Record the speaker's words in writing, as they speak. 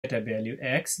data value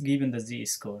x given the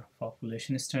z-score,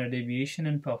 population standard deviation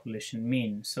and population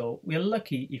mean. So we are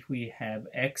lucky if we have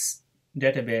x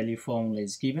data value formula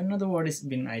is given. In other words, it's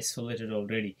been isolated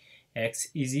already. X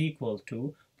is equal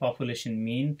to population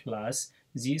mean plus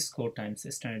z-score times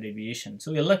the standard deviation.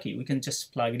 So we're lucky, we can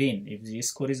just plug it in. If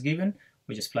z-score is given,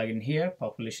 we just plug in here,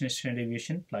 population standard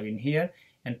deviation, plug in here,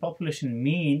 and population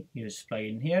mean, you just plug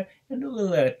in here, and do a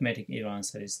little arithmetic, your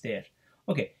answer is there.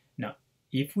 Okay, now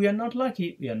if we are not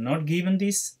lucky, we are not given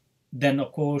this, then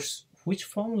of course which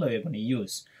formula we are going to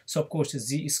use? So of course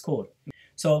z-score.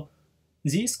 So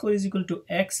z-score is equal to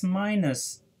x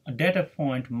minus a data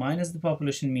point minus the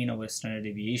population mean over standard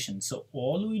deviation. So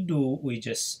all we do, we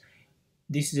just,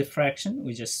 this is a fraction,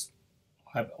 we just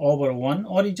have over 1,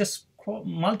 or you just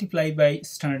multiply by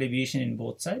standard deviation in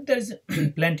both sides. There is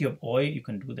plenty of way you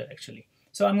can do that actually.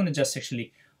 So I'm going to just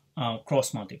actually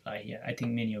cross multiply here. I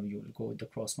think many of you will go with the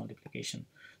cross multiplication.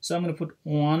 So I'm going to put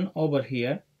 1 over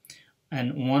here,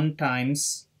 and 1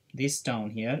 times this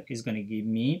down here is going to give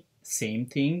me same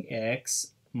thing,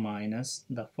 x minus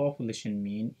the population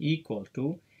mean equal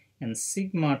to, and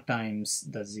sigma times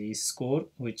the z-score,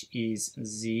 which is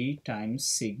z times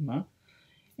sigma.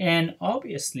 And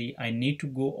obviously I need to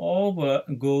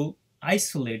go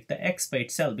isolate the x by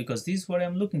itself, because this is what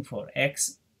I'm looking for,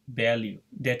 x value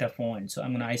data point. So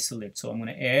I'm going to isolate. So I'm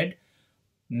going to add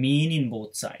mean in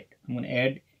both sides. I'm going to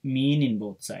add mean in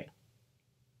both sides.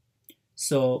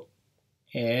 So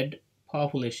add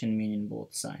population mean in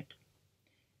both sides.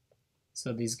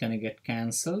 So this is going to get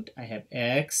cancelled. I have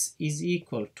x is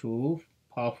equal to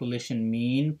population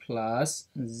mean plus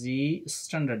z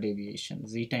standard deviation,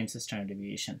 z times the standard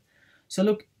deviation. So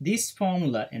look, this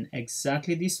formula and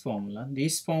exactly this formula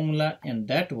and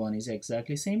that one is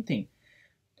exactly same thing.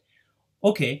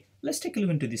 Okay, let's take a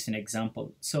look into this in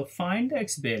example. So find the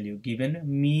x value given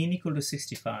mean equal to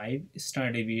 65,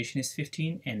 standard deviation is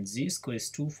 15, and z-score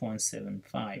is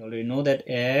 2.75. You already know that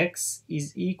x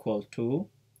is equal to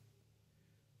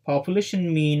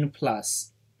population mean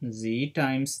plus z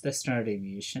times the standard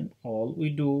deviation. All we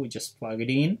do, we just plug it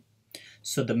in.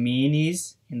 So the mean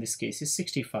is, in this case, is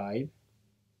 65.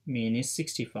 Mean is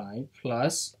 65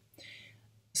 plus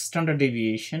standard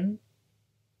deviation.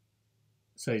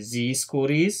 So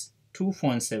z-score is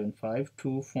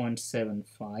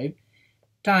 2.75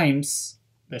 times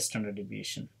the standard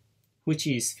deviation, which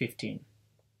is 15.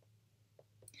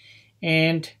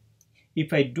 And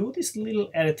if I do this little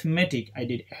arithmetic I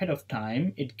did ahead of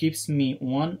time, it gives me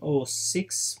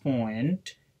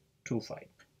 106.25.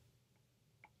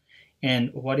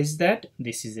 And what is that?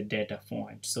 This is a data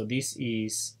point. So this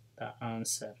is the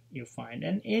answer you find.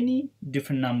 And any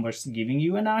different numbers giving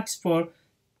you an ask for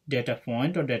data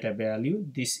point or data value,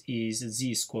 this is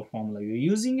z-score formula you're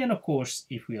using. And of course,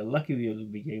 if we are lucky, we will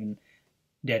be given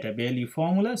data value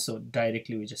formula. So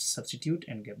directly we just substitute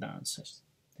and get the answers.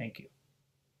 Thank you.